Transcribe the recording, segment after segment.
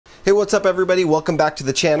Hey, what's up everybody? Welcome back to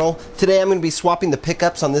the channel. Today I'm going to be swapping the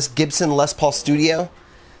pickups on this Gibson Les Paul Studio.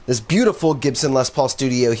 This beautiful Gibson Les Paul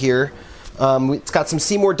Studio here. It's got some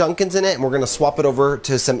Seymour Duncans in it, and we're going to swap it over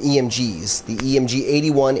to some EMGs, the EMG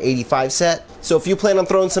 8185 set. So if you plan on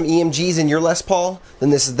throwing some EMGs in your Les Paul,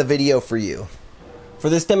 then this is the video for you.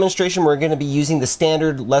 For this demonstration, we're going to be using the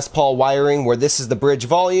standard Les Paul wiring, where this is the bridge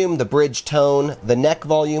volume, the bridge tone, the neck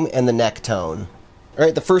volume, and the neck tone.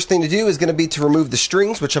 Alright, the first thing to do is going to be to remove the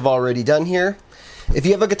strings, which I've already done here. If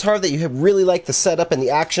you have a guitar that you really like the setup and the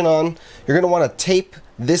action on, you're going to want to tape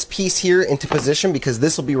this piece here into position, because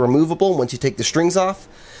this will be removable once you take the strings off.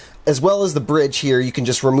 As well as the bridge here, you can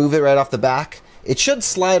just remove it right off the back. It should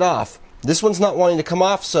slide off. This one's not wanting to come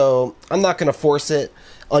off, so I'm not going to force it.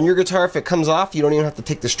 On your guitar, if it comes off, you don't even have to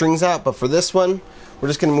take the strings out, but for this one, we're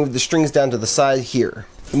just going to move the strings down to the side here.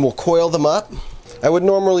 And we'll coil them up. I would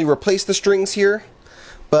normally replace the strings here,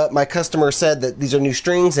 but my customer said that these are new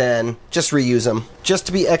strings and just reuse them. Just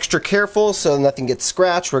to be extra careful so nothing gets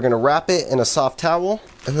scratched, we're going to wrap it in a soft towel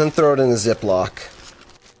and then throw it in a Ziploc.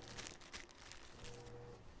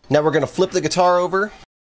 Now we're going to flip the guitar over.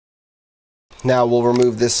 Now we'll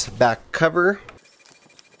remove this back cover.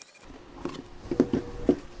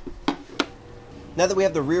 Now that we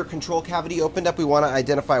have the rear control cavity opened up, we want to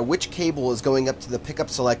identify which cable is going up to the pickup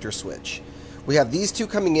selector switch. We have these two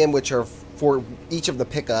coming in, which are for each of the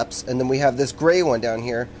pickups, and then we have this gray one down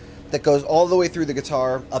here that goes all the way through the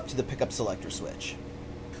guitar up to the pickup selector switch.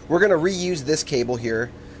 We're going to reuse this cable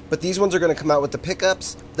here, but these ones are going to come out with the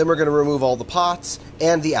pickups. Then we're going to remove all the pots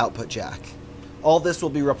and the output jack. All this will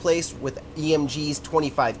be replaced with EMG's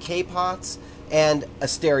 25K pots and a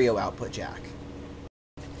stereo output jack.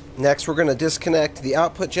 Next, we're going to disconnect the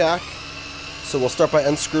output jack. So we'll start by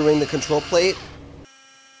unscrewing the control plate.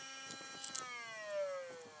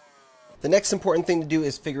 The next important thing to do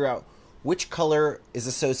is figure out which color is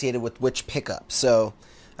associated with which pickup. So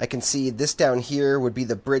I can see this down here would be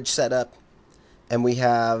the bridge setup, and we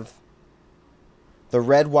have the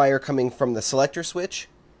red wire coming from the selector switch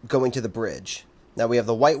going to the bridge. Now we have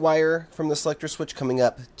the white wire from the selector switch coming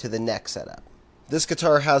up to the neck setup. This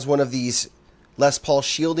guitar has one of these Les Paul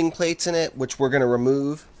shielding plates in it, which we're going to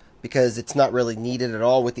remove because it's not really needed at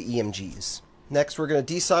all with the EMGs. Next, we're going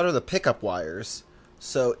to desolder the pickup wires.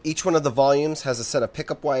 So each one of the volumes has a set of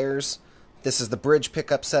pickup wires. This is the bridge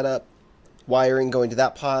pickup setup, wiring going to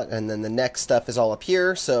that pot, and then the next stuff is all up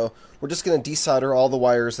here. So we're just going to desolder all the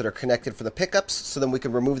wires that are connected for the pickups, so then we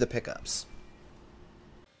can remove the pickups.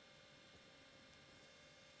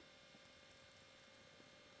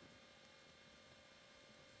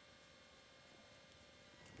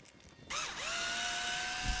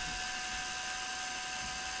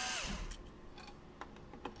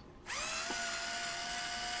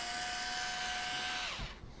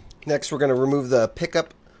 Next, we're going to remove the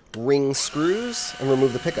pickup ring screws and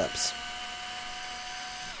remove the pickups.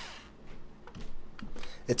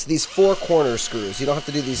 It's these 4 corner screws. You don't have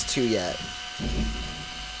to do these 2 yet.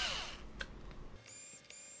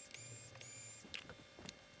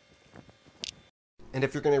 And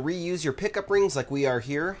if you're going to reuse your pickup rings like we are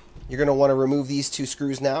here, you're going to want to remove these 2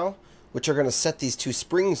 screws now, which are going to set these 2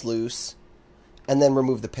 springs loose, and then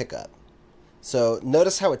remove the pickup. So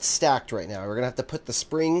notice how it's stacked right now. We're going to have to put the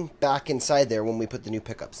spring back inside there when we put the new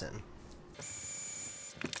pickups in.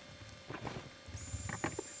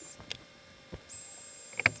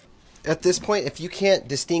 At this point, if you can't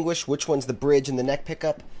distinguish which one's the bridge and the neck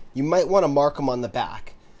pickup, you might want to mark them on the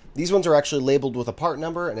back. These ones are actually labeled with a part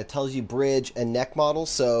number, and it tells you bridge and neck model,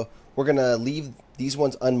 so we're going to leave these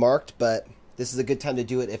ones unmarked, but this is a good time to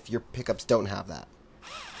do it if your pickups don't have that.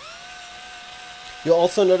 You'll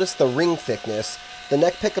also notice the ring thickness. The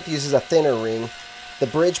neck pickup uses a thinner ring. The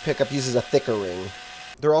bridge pickup uses a thicker ring.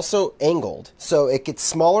 They're also angled, so it gets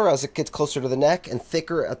smaller as it gets closer to the neck and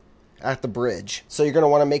thicker at the bridge. So you're going to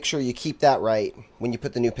want to make sure you keep that right when you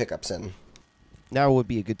put the new pickups in. Now would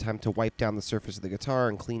be a good time to wipe down the surface of the guitar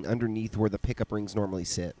and clean underneath where the pickup rings normally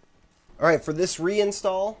sit. Alright, for this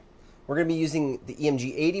reinstall, we're going to be using the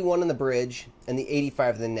EMG 81 in the bridge and the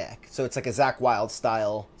 85 in the neck. So it's like a ZAKK WYLDE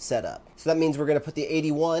style setup. So that means we're going to put the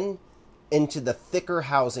 81 into the thicker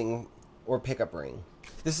housing or pickup ring.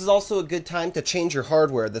 This is also a good time to change your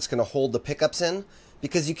hardware that's going to hold the pickups in,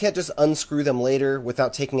 because you can't just unscrew them later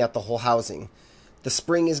without taking out the whole housing. The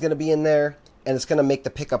spring is going to be in there, and it's going to make the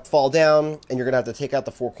pickup fall down, and you're going to have to take out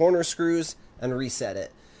the 4 corner screws and reset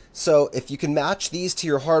it. So if you can match these to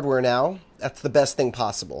your hardware now, that's the best thing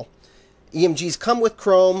possible. EMGs come with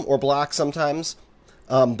chrome or black sometimes,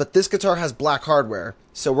 but this guitar has black hardware,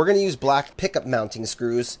 so we're going to use black pickup mounting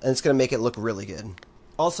screws, and it's going to make it look really good.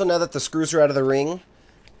 Also, now that the screws are out of the ring,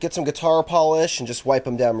 get some guitar polish and just wipe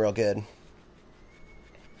them down real good.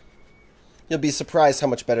 You'll be surprised how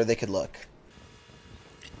much better they could look.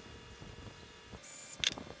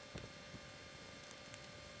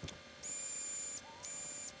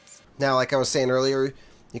 Now, like I was saying earlier,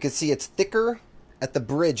 you can see it's thicker at the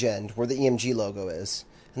bridge end where the EMG logo is.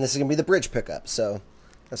 And this is going to be the bridge pickup, so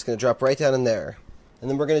that's going to drop right down in there. And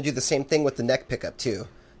then we're going to do the same thing with the neck pickup too.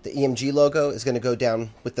 The EMG logo is going to go down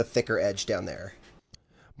with the thicker edge down there.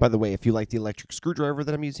 By the way, if you like the electric screwdriver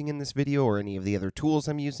that I'm using in this video or any of the other tools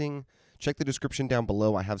I'm using, check the description down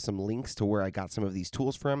below. I have some links to where I got some of these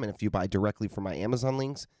tools from, and if you buy directly from my Amazon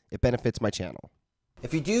links, it benefits my channel.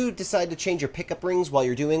 If you do decide to change your pickup rings while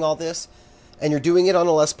you're doing all this, and you're doing it on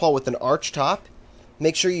a Les Paul with an arch top,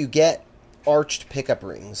 make sure you get arched pickup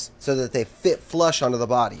rings so that they fit flush onto the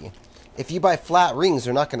body. If you buy flat rings,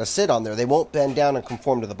 they're not going to sit on there. They won't bend down and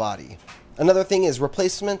conform to the body. Another thing is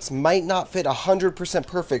replacements might not fit 100%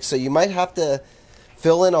 perfect, so you might have to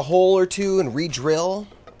fill in a hole or two and re-drill.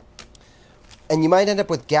 And you might end up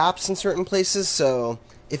with gaps in certain places, so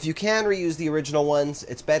if you can reuse the original ones,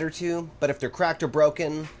 it's better to, but if they're cracked or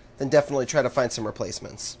broken, then definitely try to find some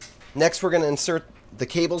replacements. Next, we're going to insert the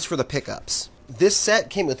cables for the pickups. This set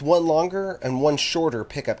came with one longer and one shorter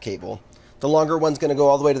pickup cable. The longer one's going to go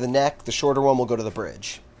all the way to the neck, the shorter one will go to the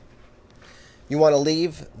bridge. You want to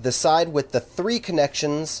leave the side with the 3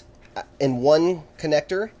 connections in one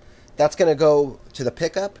connector. That's going to go to the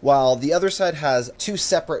pickup, while the other side has 2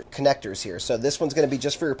 separate connectors here. So this one's going to be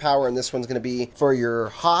just for your power, and this one's going to be for your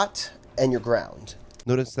hot and your ground.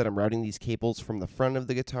 Notice that I'm routing these cables from the front of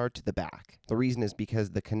the guitar to the back. The reason is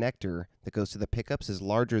because the connector that goes to the pickups is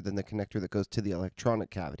larger than the connector that goes to the electronic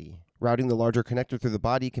cavity. Routing the larger connector through the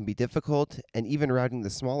body can be difficult, and even routing the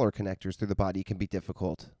smaller connectors through the body can be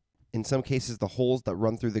difficult. In some cases, the holes that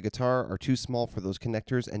run through the guitar are too small for those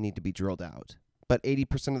connectors and need to be drilled out. But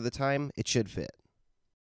 80% of the time, it should fit.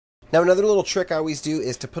 Now, another little trick I always do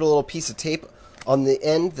is to put a little piece of tape on the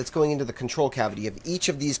end that's going into the control cavity of each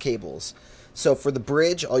of these cables. So for the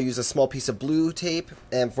bridge, I'll use a small piece of blue tape,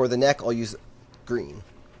 and for the neck, I'll use green.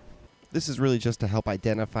 This is really just to help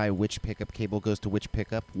identify which pickup cable goes to which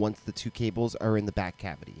pickup once the 2 cables are in the back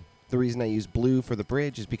cavity. The reason I use blue for the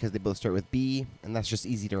bridge is because they both start with B, and that's just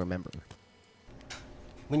easy to remember.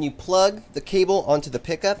 When you plug the cable onto the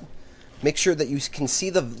pickup, make sure that you can see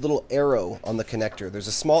the little arrow on the connector. There's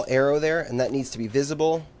a small arrow there, and that needs to be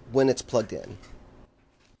visible when it's plugged in.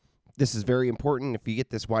 This is very important. If you get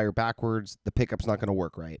this wire backwards, the pickup's not going to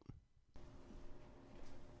work right.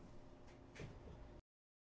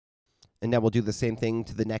 And now we'll do the same thing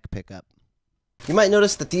to the neck pickup. You might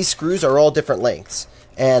notice that these screws are all different lengths,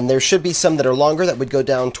 and there should be some that are longer that would go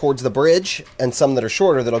down towards the bridge, and some that are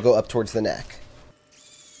shorter that'll go up towards the neck.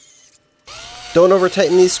 Don't over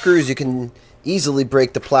tighten these screws, you can easily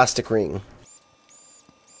break the plastic ring.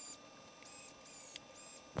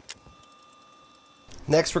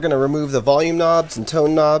 Next, we're going to remove the volume knobs and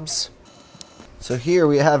tone knobs. So here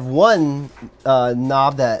we have one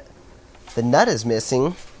knob that the nut is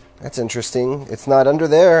missing. That's interesting. It's not under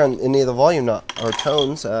there on any of the volume or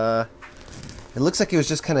tones. It looks like it was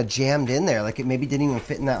just kind of jammed in there, like it maybe didn't even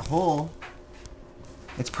fit in that hole.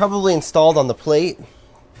 It's probably installed on the plate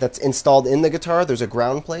that's installed in the guitar. There's a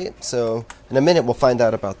ground plate, so in a minute we'll find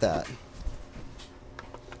out about that.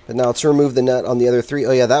 But now let's remove the nut on the other 3.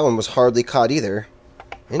 Oh yeah, that one was hardly caught either.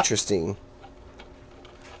 Interesting.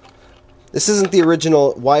 This isn't the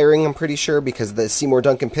original wiring, I'm pretty sure, because the Seymour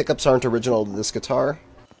Duncan pickups aren't original to this guitar.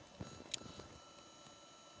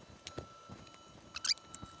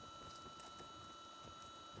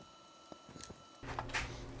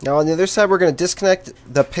 Now on the other side, we're going to disconnect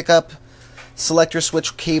the pickup selector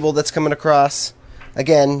switch cable that's coming across.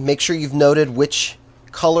 Again, make sure you've noted which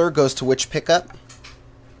color goes to which pickup.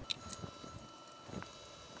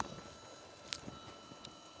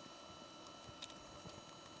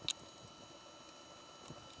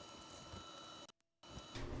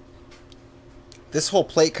 This whole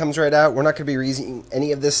plate comes right out. We're not going to be using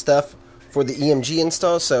any of this stuff for the EMG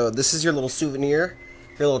install, so this is your little souvenir,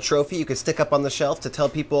 your little trophy you can stick up on the shelf to tell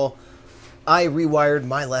people, I rewired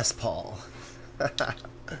my Les Paul.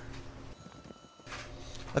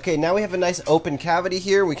 Okay, now we have a nice open cavity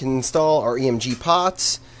here. We can install our EMG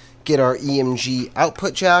pots, get our EMG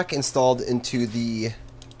output jack installed into the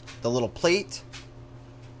little plate,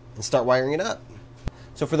 and start wiring it up.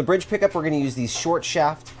 So for the bridge pickup, we're going to use these short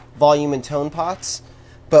shaft volume and tone pots,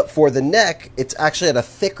 but for the neck, it's actually at a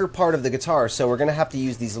thicker part of the guitar, so we're going to have to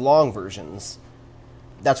use these long versions.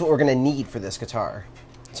 That's what we're going to need for this guitar.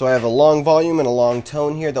 So I have a long volume and a long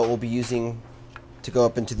tone here that we'll be using to go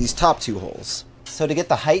up into these top 2 holes. So to get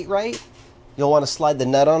the height right, You'll want to slide the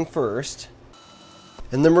nut on first,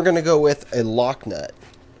 and then we're going to go with a lock nut.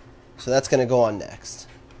 So that's going to go on next.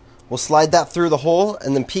 We'll slide that through the hole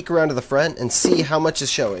and then peek around to the front and see how much is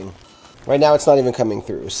showing. Right now it's not even coming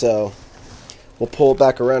through, so we'll pull it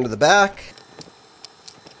back around to the back,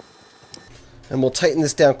 and we'll tighten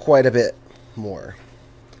this down quite a bit more.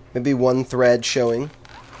 Maybe one thread showing.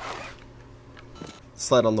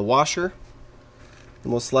 Slide on the washer,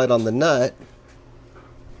 and we'll slide on the nut.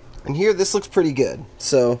 And here this looks pretty good.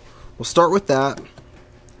 So we'll start with that.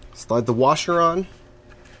 Slide the washer on,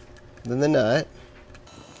 then the nut.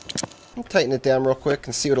 We'll tighten it down real quick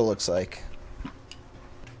and see what it looks like.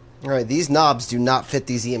 Alright, these knobs do not fit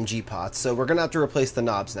these EMG pots, so we're going to have to replace the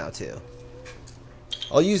knobs now too.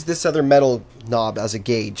 I'll use this other metal knob as a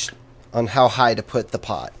gauge on how high to put the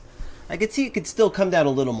pot. I can see it could still come down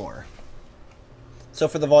a little more. So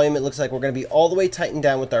for the volume, it looks like we're going to be all the way tightened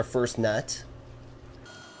down with our first nut.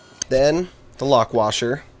 Then the lock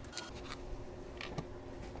washer.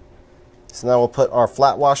 So now we'll put our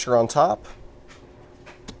flat washer on top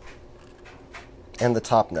and the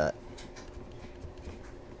top nut.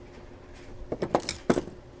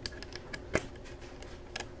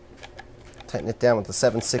 Tighten it down with the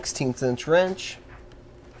 7/16 inch wrench.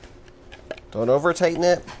 Don't over tighten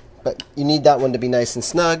it, but you need that one to be nice and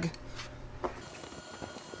snug.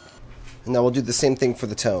 And now we'll do the same thing for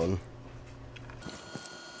the tone.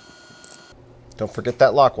 Don't forget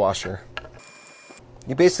that lock washer.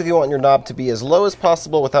 You basically want your knob to be as low as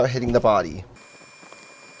possible without hitting the body.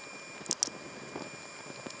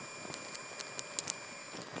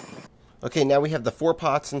 Okay, now we have the 4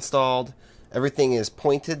 pots installed. Everything is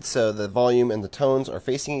pointed so the volume and the tones are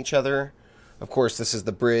facing each other. Of course, this is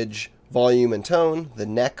the bridge volume and tone, the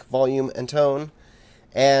neck volume and tone.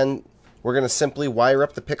 And we're going to simply wire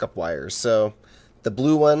up the pickup wires. So the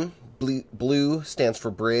blue one, blue stands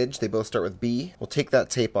for bridge. They both start with B. We'll take that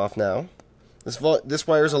tape off now. This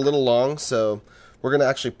wire is a little long, so we're going to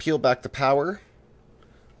actually peel back the power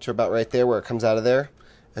to about right there where it comes out of there.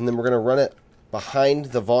 And then we're going to run it behind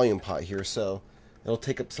the volume pot here, so it'll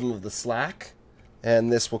take up some of the slack, and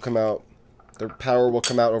this will come out, the power will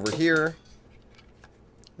come out over here,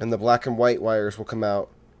 and the black and white wires will come out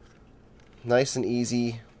nice and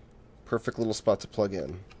easy. Perfect little spot to plug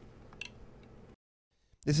in.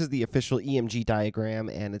 This is the official EMG diagram,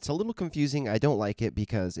 and it's a little confusing. I don't like it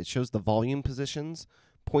because it shows the volume positions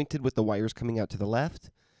pointed with the wires coming out to the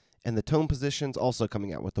left, and the tone positions also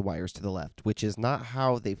coming out with the wires to the left, which is not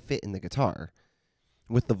how they fit in the guitar.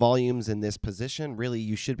 With the volumes in this position, really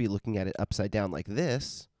you should be looking at it upside down like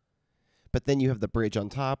this, but then you have the bridge on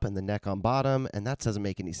top and the neck on bottom, and that doesn't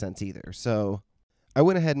make any sense either. So I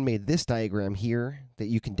went ahead and made this diagram here that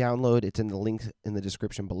you can download. It's in the link in the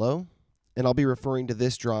description below, and I'll be referring to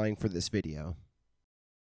this drawing for this video.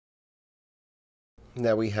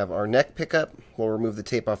 Now we have our neck pickup. We'll remove the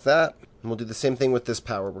tape off that, and we'll do the same thing with this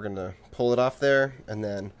power. We're going to pull it off there, and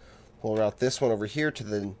then pull out this one over here to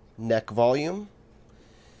the neck volume,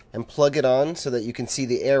 and plug it on so that you can see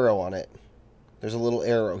the arrow on it. There's a little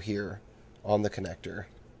arrow here on the connector.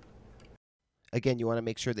 Again, you want to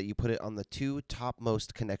make sure that you put it on the 2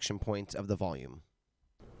 topmost connection points of the volume.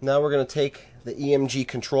 Now we're going to take the EMG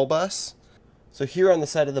control bus. So here on the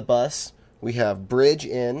side of the bus, we have bridge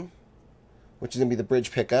in, which is going to be the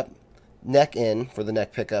bridge pickup, neck in for the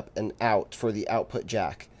neck pickup, and out for the output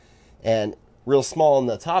jack. And real small on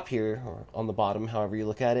the top here, or on the bottom, however you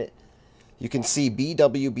look at it, you can see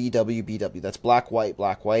BW, BW, BW. That's black, white,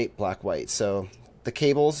 black, white, black, white. So the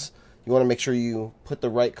cables, you want to make sure you put the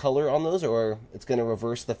right color on those, or it's going to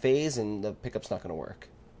reverse the phase and the pickup's not going to work.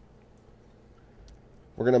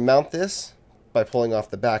 We're going to mount this by pulling off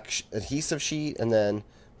the back adhesive sheet, and then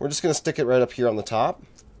we're just going to stick it right up here on the top.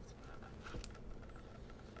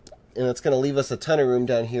 And it's going to leave us a ton of room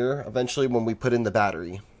down here eventually when we put in the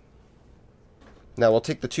battery. Now we'll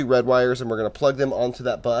take the 2 red wires and we're going to plug them onto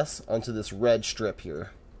that bus, onto this red strip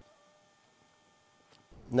here.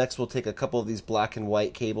 Next we'll take a couple of these black and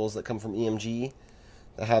white cables that come from EMG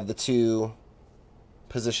that have the 2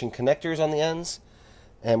 position connectors on the ends,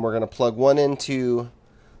 and we're going to plug one into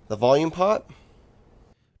the volume pot.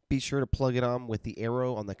 Be sure to plug it on with the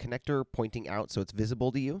arrow on the connector pointing out so it's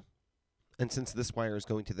visible to you. And since this wire is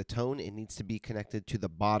going to the tone, it needs to be connected to the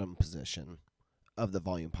bottom position of the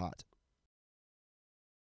volume pot.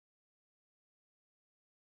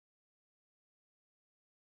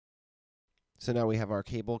 So now we have our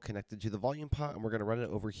cable connected to the volume pot, and we're going to run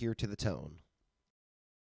it over here to the tone.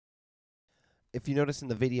 If you notice in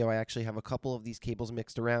the video, I actually have a couple of these cables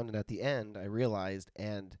mixed around, and at the end I realized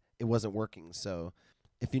and it wasn't working. So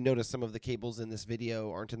if you notice some of the cables in this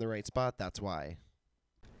video aren't in the right spot, that's why.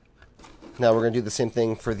 Now we're going to do the same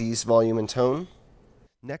thing for these volume and tone.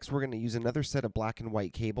 Next, we're going to use another set of black and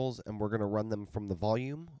white cables, and we're going to run them from the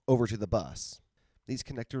volume over to the bus. These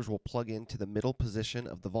connectors will plug into the middle position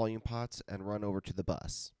of the volume pots and run over to the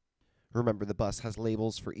bus. Remember, the bus has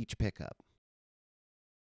labels for each pickup.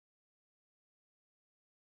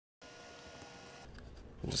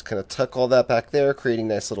 Just kind of tuck all that back there, creating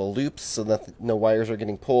nice little loops so that no wires are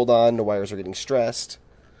getting pulled on, no wires are getting stressed.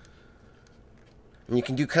 And you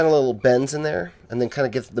can do kind of little bends in there, and then kind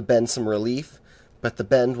of give the bend some relief, but the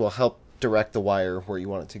bend will help direct the wire where you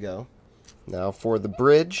want it to go. Now for the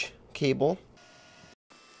bridge cable.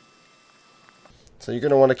 So you're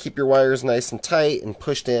going to want to keep your wires nice and tight and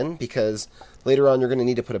pushed in, because later on you're going to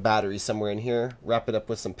need to put a battery somewhere in here, wrap it up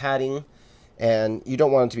with some padding, and you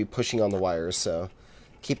don't want it to be pushing on the wires, so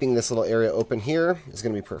keeping this little area open here is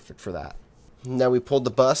going to be perfect for that. Now we pulled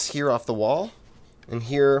the bus here off the wall, and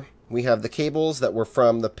here we have the cables that were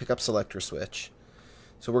from the pickup selector switch.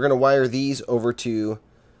 So we're going to wire these over to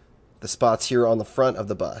the spots here on the front of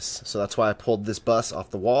the bus. So that's why I pulled this bus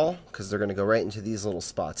off the wall, because they're going to go right into these little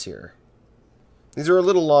spots here. These are a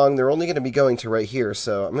little long, they're only going to be going to right here,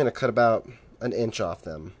 so I'm going to cut about an inch off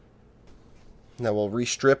them. Now we'll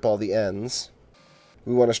restrip all the ends.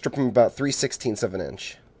 We want to strip them about 3/16 of an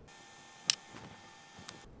inch.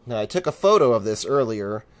 Now I took a photo of this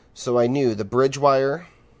earlier, so I knew the bridge wire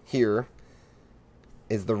here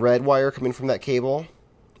is the red wire coming from that cable,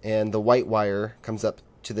 and the white wire comes up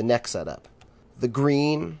to the neck setup. The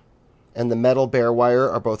green and the metal bare wire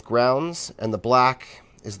are both grounds, and the black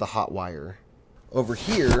is the hot wire. Over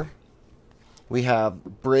here we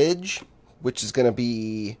have bridge, which is going to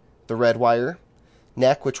be the red wire,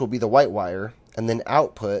 neck, which will be the white wire, and then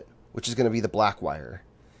output, which is going to be the black wire.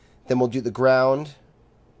 Then we'll do the ground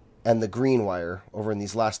and the green wire over in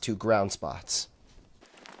these last two ground spots.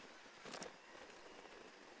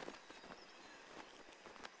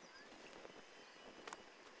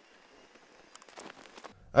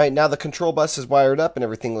 Alright, now the control bus is wired up and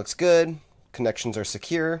everything looks good. Connections are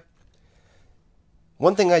secure.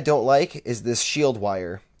 One thing I don't like is this shield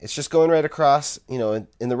wire. It's just going right across. You know,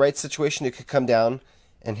 in the right situation it could come down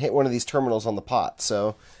and hit one of these terminals on the pot.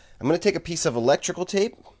 So I'm going to take a piece of electrical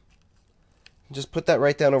tape and just put that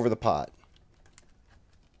right down over the pot.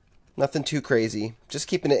 Nothing too crazy, just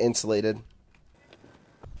keeping it insulated.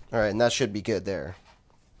 Alright, and that should be good there.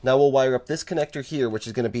 Now we'll wire up this connector here, which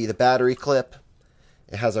is going to be the battery clip.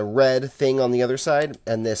 It has a red thing on the other side,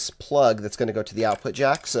 and this plug that's going to go to the output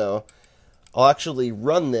jack. So I'll actually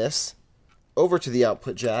run this over to the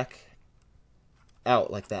output jack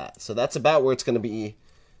out like that. So that's about where it's going to be,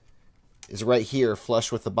 is right here,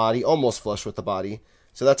 flush with the body, almost flush with the body.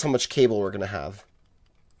 So that's how much cable we're going to have.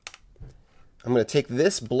 I'm going to take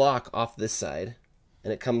this block off this side,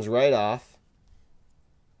 and it comes right off.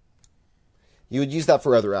 You would use that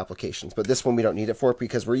for other applications, but this one we don't need it for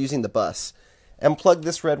because we're using the bus. And plug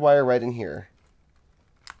this red wire right in here.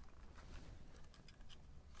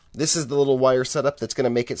 This is the little wire setup that's going to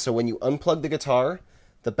make it so when you unplug the guitar,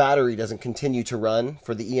 the battery doesn't continue to run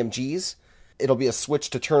for the EMGs. It'll be a switch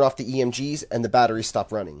to turn off the EMGs and the battery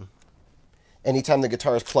stop running. Anytime the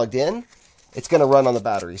guitar is plugged in, it's going to run on the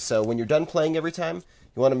battery. So when you're done playing every time,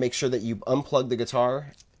 you want to make sure that you unplug the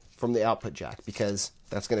guitar from the output jack, because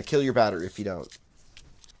that's going to kill your battery if you don't.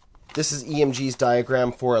 This is EMG's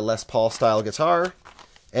diagram for a Les Paul style guitar,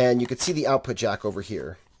 and you can see the output jack over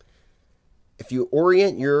here. If you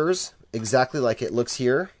orient yours exactly like it looks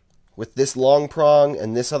here, with this long prong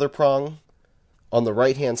and this other prong on the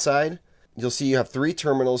right hand side, you'll see you have 3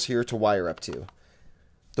 terminals here to wire up to.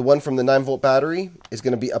 The one from the 9-volt battery is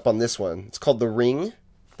going to be up on this one. It's called the ring.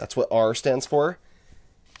 That's what R stands for.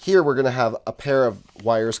 Here we're going to have a pair of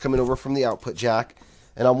wires coming over from the output jack,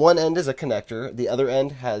 and on one end is a connector. The other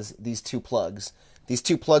end has these 2 plugs. These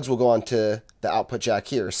 2 plugs will go onto the output jack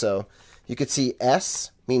here. So you could see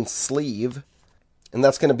S means sleeve, and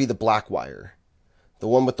that's going to be the black wire. The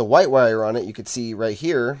one with the white wire on it, you could see right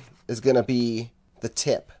here, is going to be the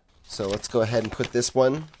tip. So let's go ahead and put this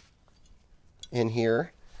one in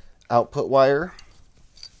here. Output wire.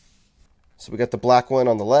 So we got the black one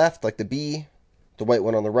on the left, like the B, the white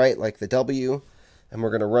one on the right, like the W, and we're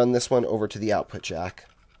going to run this one over to the output jack.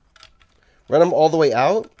 Run them all the way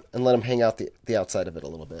out, and let them hang out the outside of it a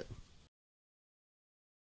little bit.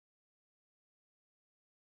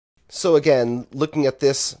 So again, looking at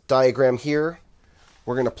this diagram here,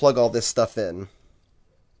 we're going to plug all this stuff in.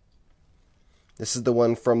 This is the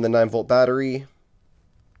one from the 9-volt battery.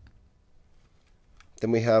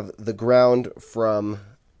 Then we have the ground from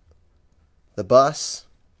the bus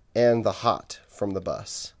and the hot from the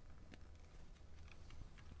bus.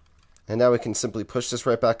 And now we can simply push this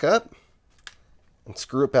right back up and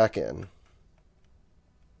screw it back in.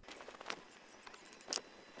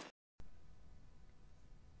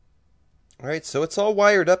 Alright, so it's all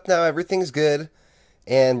wired up now, everything's good.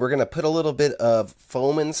 And we're going to put a little bit of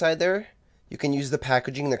foam inside there. You can use the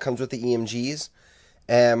packaging that comes with the EMGs.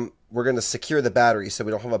 And we're going to secure the battery so we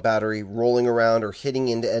don't have a battery rolling around or hitting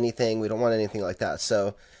into anything. We don't want anything like that.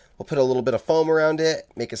 So we'll put a little bit of foam around it,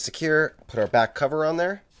 make it secure, put our back cover on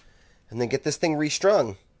there, and then get this thing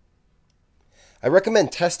restrung. I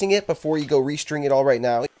recommend testing it before you go restring it all right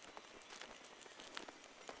now.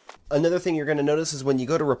 Another thing you're going to notice is when you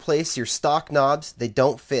go to replace your stock knobs, they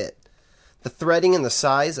don't fit. The threading and the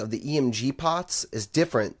size of the EMG pots is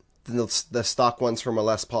different than the stock ones from a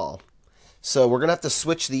Les Paul. So we're going to have to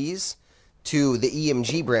switch these to the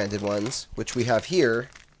EMG branded ones, which we have here.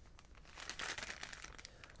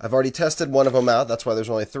 I've already tested one of them out, that's why there's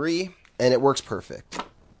only 3, and it works perfect.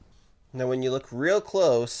 Now when you look real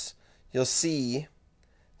close, you'll see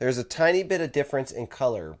there's a tiny bit of difference in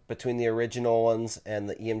color between the original ones and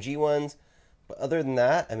the EMG ones. But other than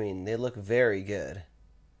that, I mean, they look very good.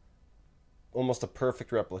 Almost a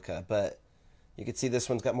perfect replica, but you can see this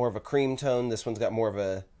one's got more of a cream tone. This one's got more of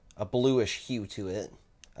a bluish hue to it.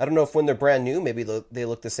 I don't know if when they're brand new, maybe they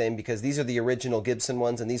look the same, because these are the original Gibson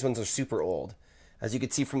ones and these ones are super old. As you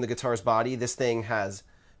can see from the guitar's body, this thing has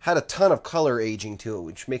had a ton of color aging to it,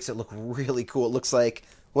 which makes it look really cool. It looks like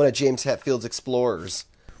one of James Hetfield's Explorers.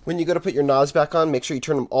 When you go to put your knobs back on, make sure you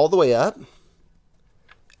turn them all the way up,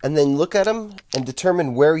 and then look at them and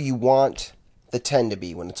determine where you want the 10 to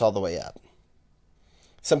be when it's all the way up.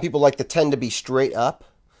 Some people like the 10 to be straight up.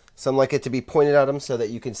 Some like it to be pointed at them so that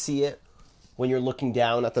you can see it when you're looking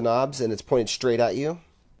down at the knobs and it's pointed straight at you.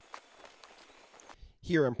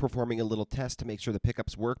 Here I'm performing a little test to make sure the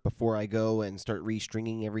pickups work before I go and start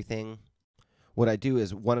restringing everything. What I do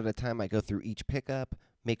is one at a time I go through each pickup,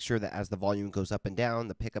 make sure that as the volume goes up and down,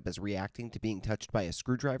 the pickup is reacting to being touched by a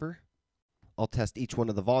screwdriver. I'll test each one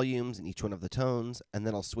of the volumes and each one of the tones, and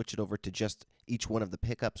then I'll switch it over to just each one of the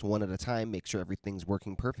pickups one at a time, make sure everything's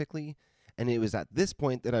working perfectly. And it was at this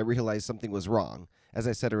point that I realized something was wrong. As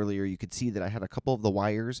I said earlier, you could see that I had a couple of the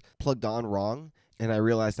wires plugged on wrong, and I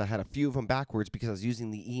realized I had a few of them backwards because I was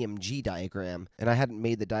using the EMG diagram, and I hadn't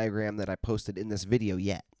made the diagram that I posted in this video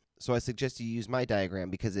yet. So I suggest you use my diagram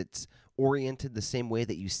because it's oriented the same way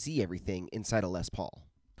that you see everything inside a Les Paul.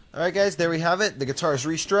 Alright guys, there we have it. The guitar is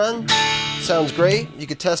restrung. Sounds great. You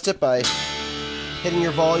could test it by hitting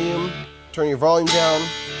your volume, turning your volume down,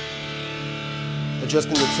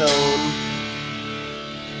 adjusting the tone,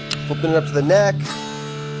 flipping it up to the neck.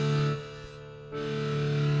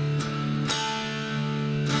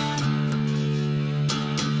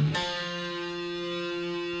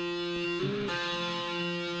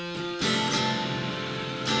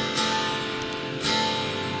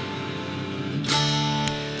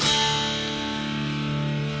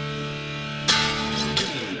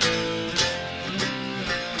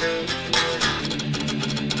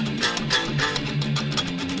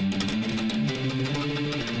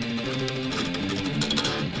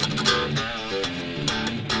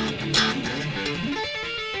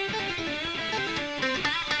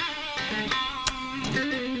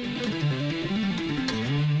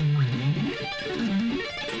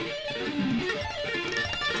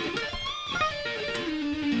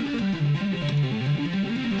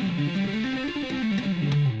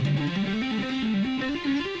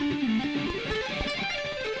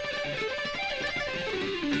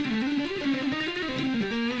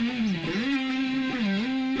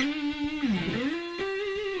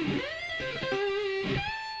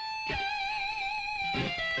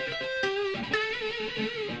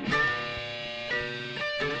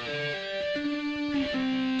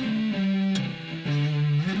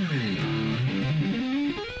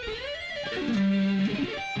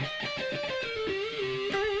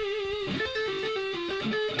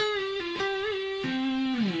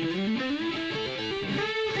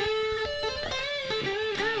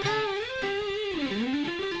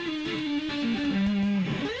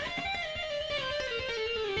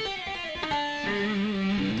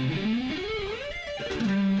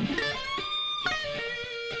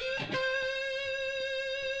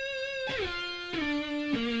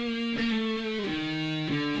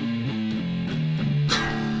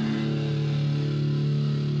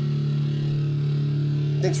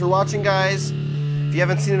 Thanks for watching, guys. If you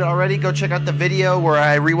haven't seen it already, go check out the video where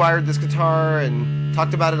I rewired this guitar and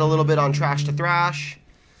talked about it a little bit on Trash to Thrash.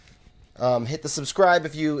 Hit the subscribe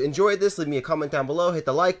if you enjoyed this. Leave me a comment down below. Hit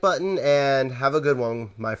the like button, and have a good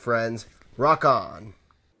one, my friends. Rock on.